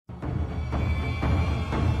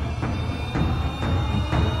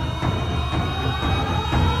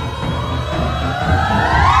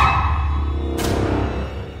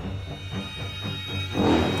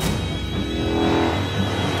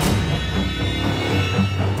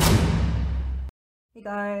Hey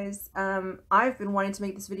guys, I've been wanting to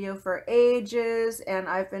make this video for ages and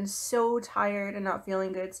I've been so tired and not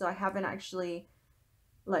feeling good, so I haven't actually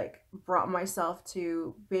brought myself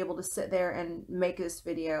to be able to sit there and make this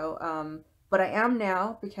video. But I am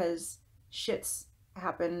now because shit's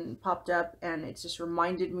popped up, and it's just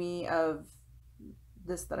reminded me of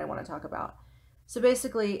this that I want to talk about. So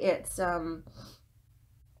basically it's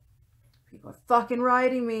people are fucking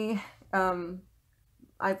writing me.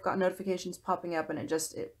 I've got notifications popping up and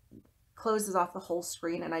it closes off the whole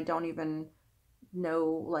screen, and I don't even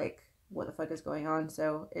know what the fuck is going on,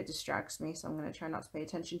 so it distracts me. So I'm going to try not to pay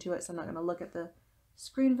attention to it, so I'm not going to look at the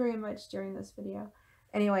screen very much during this video.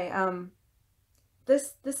 Anyway,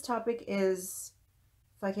 this topic is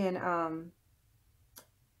fucking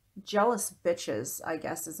jealous bitches, I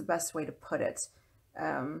guess is the best way to put it.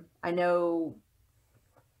 I know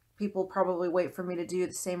people probably wait for me to do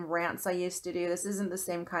the same rants I used to do. This isn't the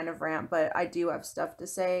same kind of rant, but I do have stuff to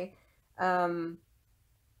say.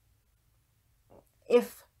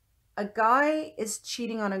 If a guy is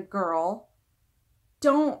cheating on a girl,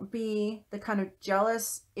 don't be the kind of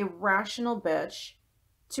jealous, irrational bitch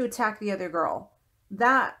to attack the other girl.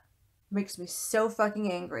 That makes me so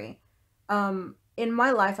fucking angry. In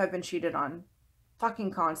my life, I've been cheated on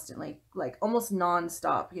fucking constantly, like almost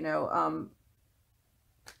non-stop, you know,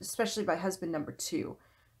 especially by husband number two.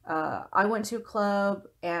 I went to a club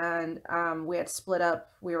and we had split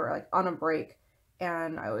up. We were like on a break,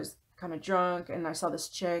 and I was kind of drunk, and I saw this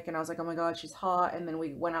chick and I was like, oh my god, she's hot. And then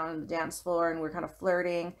we went out on the dance floor and we were kind of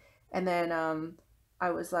flirting, and then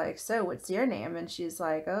I was like, so what's your name? And she's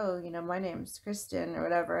like, oh, you know, my name's Kristen or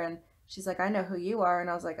whatever. And she's like, I know who you are.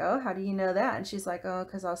 And I was like, oh, how do you know that? And she's like, oh,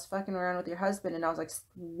 because I was fucking around with your husband. And I was like,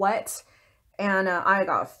 what? And I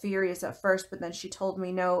got furious at first, but then she told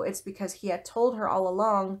me, no, it's because he had told her all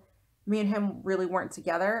along me and him really weren't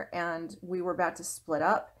together and we were about to split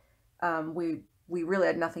up. We really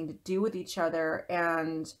had nothing to do with each other,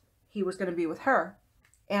 and he was going to be with her.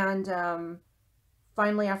 And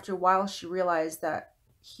finally, after a while, she realized that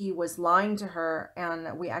he was lying to her,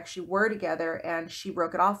 and we actually were together, and she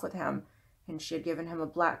broke it off with him. And she had given him a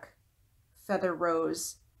black feather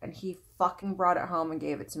rose, and he fucking brought it home and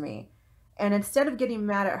gave it to me. And instead of getting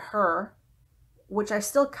mad at her, which I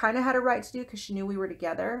still kind of had a right to do because she knew we were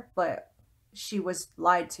together, but she was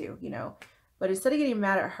lied to, you know. But instead of getting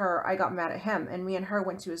mad at her, I got mad at him, and me and her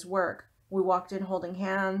went to his work. We walked in holding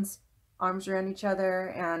hands, arms around each other,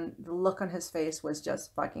 and the look on his face was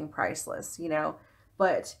just fucking priceless, you know.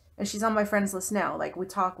 And she's on my friends list now. Like, we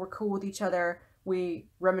talk, we're cool with each other, we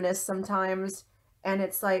reminisce sometimes, and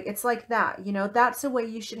it's like that, you know. That's the way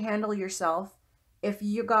you should handle yourself if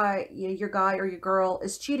your guy or your girl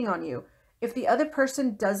is cheating on you. If the other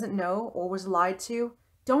person doesn't know or was lied to,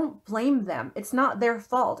 don't blame them. It's not their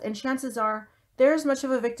fault. And chances are they're as much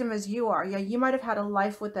of a victim as you are. Yeah, you might have had a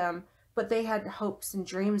life with them, but they had hopes and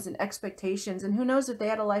dreams and expectations. And who knows if they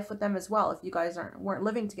had a life with them as well, if you guys weren't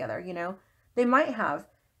living together, you know? They might have.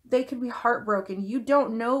 They could be heartbroken. You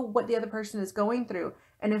don't know what the other person is going through.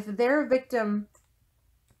 And if they're a victim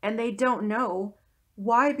and they don't know,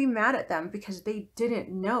 why be mad at them because they didn't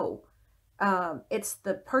know? It's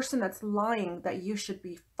the person that's lying that you should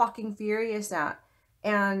be fucking furious at.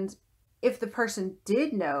 And if the person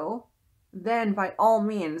did know, then by all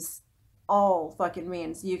means, all fucking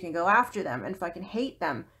means, you can go after them and fucking hate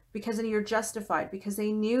them, because then you're justified, because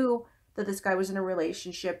they knew that this guy was in a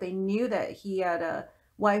relationship. They knew that he had a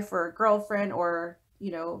wife or a girlfriend, or,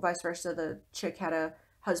 you know, vice versa, the chick had a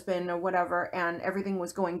husband or whatever, and everything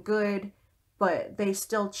was going good, but they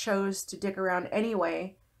still chose to dick around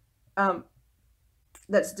anyway.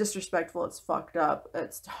 That's disrespectful. It's fucked up.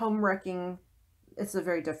 It's home wrecking. It's the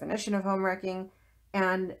very definition of home wrecking,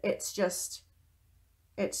 and it's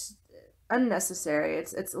unnecessary.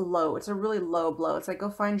 It's low. It's a really low blow. It's like,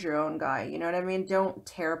 go find your own guy. You know what I mean? Don't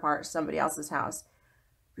tear apart somebody else's house.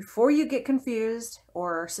 Before you get confused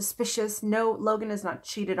or suspicious, no, Logan has not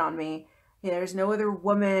cheated on me. Yeah, there's no other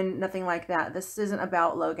woman, nothing like that. This isn't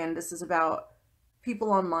about Logan. This is about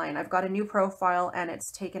people online. I've got a new profile, and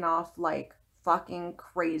it's taken off like fucking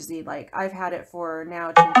crazy. Like, I've had it for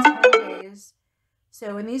now 10 days.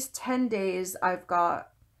 So in these 10 days, I've got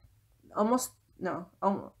almost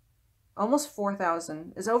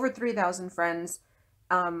 4,000. It's over 3,000 friends.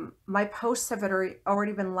 My posts have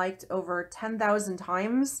already been liked over 10,000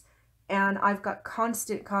 times, and I've got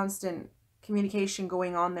constant communication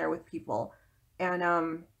going on there with people.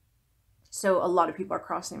 And so a lot of people are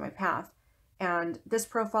crossing my path. And this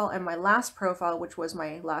profile and my last profile, which was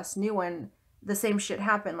my last new one, the same shit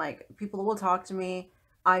happened. Like, people will talk to me.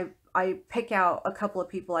 I pick out a couple of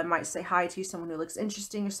people I might say hi to, someone who looks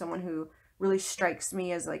interesting or someone who really strikes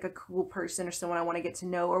me as like a cool person or someone I want to get to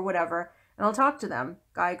know or whatever, and I'll talk to them.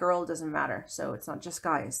 Guy, girl, doesn't matter. So it's not just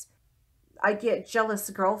guys. I get jealous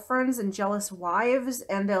girlfriends and jealous wives,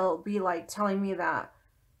 and they'll be like telling me that,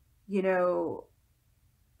 you know,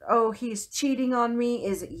 oh, he's cheating on me.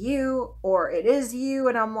 Is it you? Or it is you.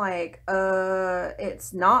 And I'm like,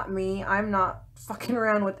 it's not me. I'm not fucking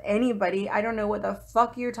around with anybody. I don't know what the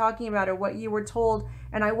fuck you're talking about or what you were told.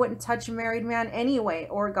 And I wouldn't touch a married man anyway,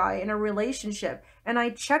 or a guy in a relationship. And I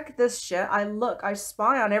check this shit. I look, I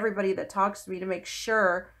spy on everybody that talks to me to make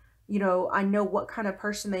sure, you know, I know what kind of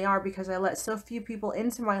person they are, because I let so few people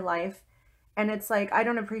into my life. And it's like, I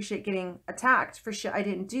don't appreciate getting attacked for shit I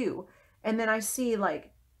didn't do. And then I see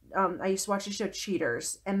like, I used to watch the show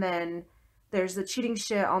Cheaters, and then there's the cheating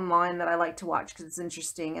shit online that I like to watch because it's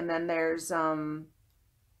interesting. And then there's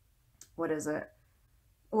what is it?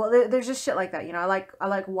 Well, there's just shit like that. You know, I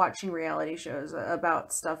like watching reality shows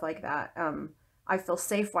about stuff like that. I feel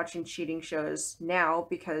safe watching cheating shows now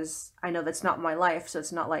because I know that's not my life. So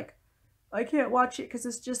it's not like I can't watch it because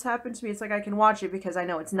this just happened to me. It's like I can watch it because I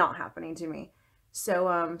know it's not happening to me. So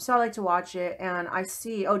I like to watch it, and I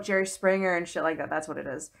see, oh, Jerry Springer and shit like that. That's what it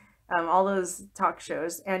is. All those talk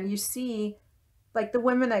shows, and you see like the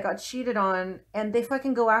women that got cheated on, and they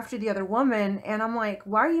fucking go after the other woman, and I'm like,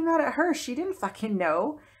 why are you mad at her? She didn't fucking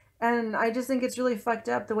know. And I just think it's really fucked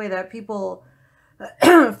up the way that people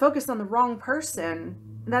focus on the wrong person.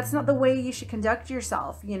 That's not the way you should conduct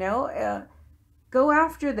yourself, you know? Go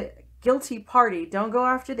after the guilty party. Don't go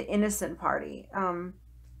after the innocent party.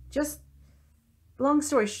 Just long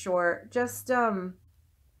story short, just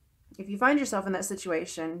if you find yourself in that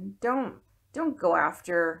situation, don't go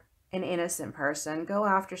after an innocent person. Go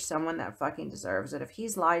after someone that fucking deserves it. If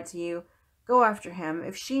he's lied to you, go after him.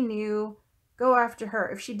 If she knew, go after her.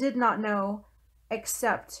 If she did not know,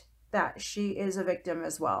 accept that she is a victim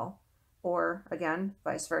as well. Or again,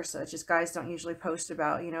 vice versa. It's just guys don't usually post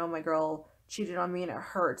about, you know, my girl cheated on me and it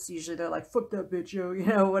hurts. Usually they're like, fuck that bitch, yo, you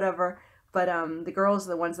know, whatever. But the girls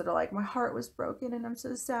are the ones that are like, my heart was broken and I'm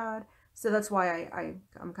so sad. So that's why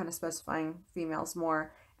I'm kind of specifying females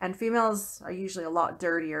more. And females are usually a lot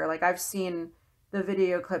dirtier. Like I've seen the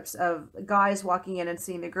video clips of guys walking in and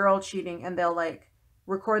seeing the girl cheating, and they'll like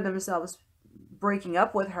record themselves breaking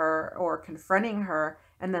up with her or confronting her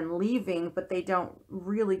and then leaving, but they don't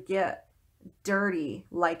really get dirty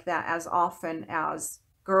like that as often as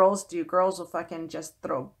girls do. Girls will fucking just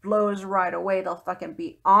throw blows right away. They'll fucking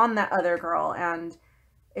be on that other girl, and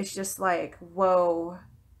it's just like, whoa.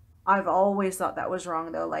 I've always thought that was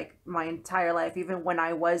wrong though, like my entire life. Even when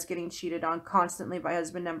I was getting cheated on constantly by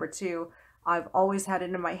husband number two, I've always had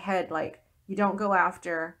it in my head, like, you don't go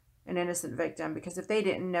after an innocent victim, because if they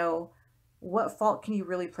didn't know, what fault can you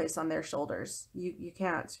really place on their shoulders? You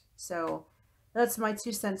can't. So that's my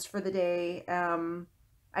 2 cents for the day.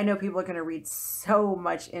 I know people are going to read so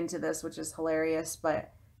much into this, which is hilarious,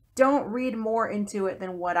 but don't read more into it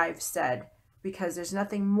than what I've said, because there's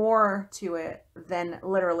nothing more to it than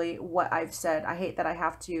literally what I've said. I hate that I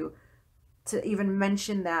have to even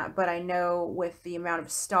mention that, but I know with the amount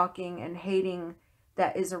of stalking and hating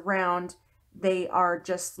that is around, they are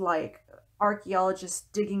just like archaeologists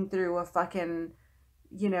digging through a fucking,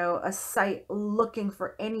 you know, a site looking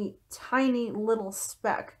for any tiny little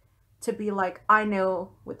speck to be like, I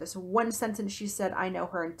know with this one sentence she said, I know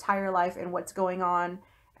her entire life and what's going on.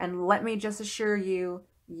 And let me just assure you,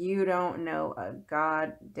 you don't know a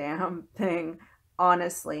goddamn thing.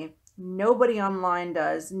 Honestly, nobody online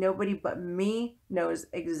does. Nobody but me knows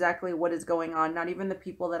exactly what is going on. Not even the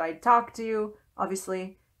people that I talk to.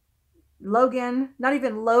 Obviously, Logan, not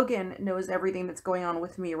even Logan knows everything that's going on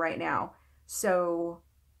with me right now. So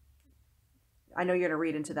I know you're going to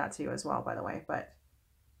read into that too as well, by the way, but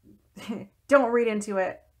don't read into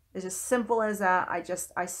it. It's as simple as that.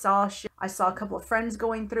 I saw a couple of friends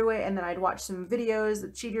going through it, and then I'd watch some videos,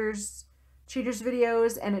 the cheaters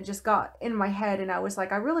videos, and it just got in my head, and I was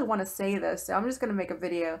like, I really want to say this, so I'm just going to make a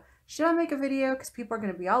video. Should I make a video? Because people are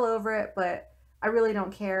going to be all over it, but I really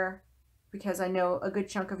don't care, because I know a good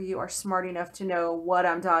chunk of you are smart enough to know what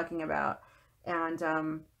I'm talking about.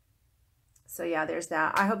 And so yeah, there's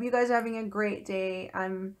that. I hope you guys are having a great day.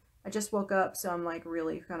 I just woke up, so I'm like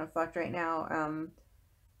really kind of fucked right now.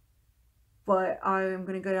 But I'm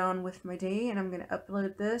going to go on with my day, and I'm going to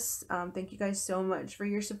upload this. Thank you guys so much for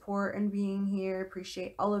your support and being here.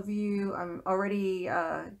 Appreciate all of you. I'm already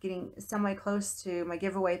getting semi-close to my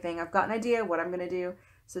giveaway thing. I've got an idea what I'm going to do,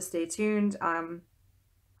 so stay tuned.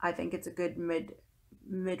 I think it's a good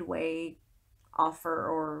midway offer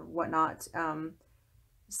or whatnot.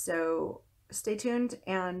 So stay tuned,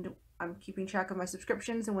 and I'm keeping track of my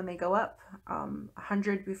subscriptions, and when they go up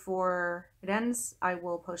 100 before it ends, I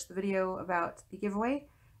will post the video about the giveaway,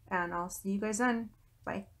 and I'll see you guys then.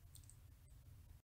 Bye.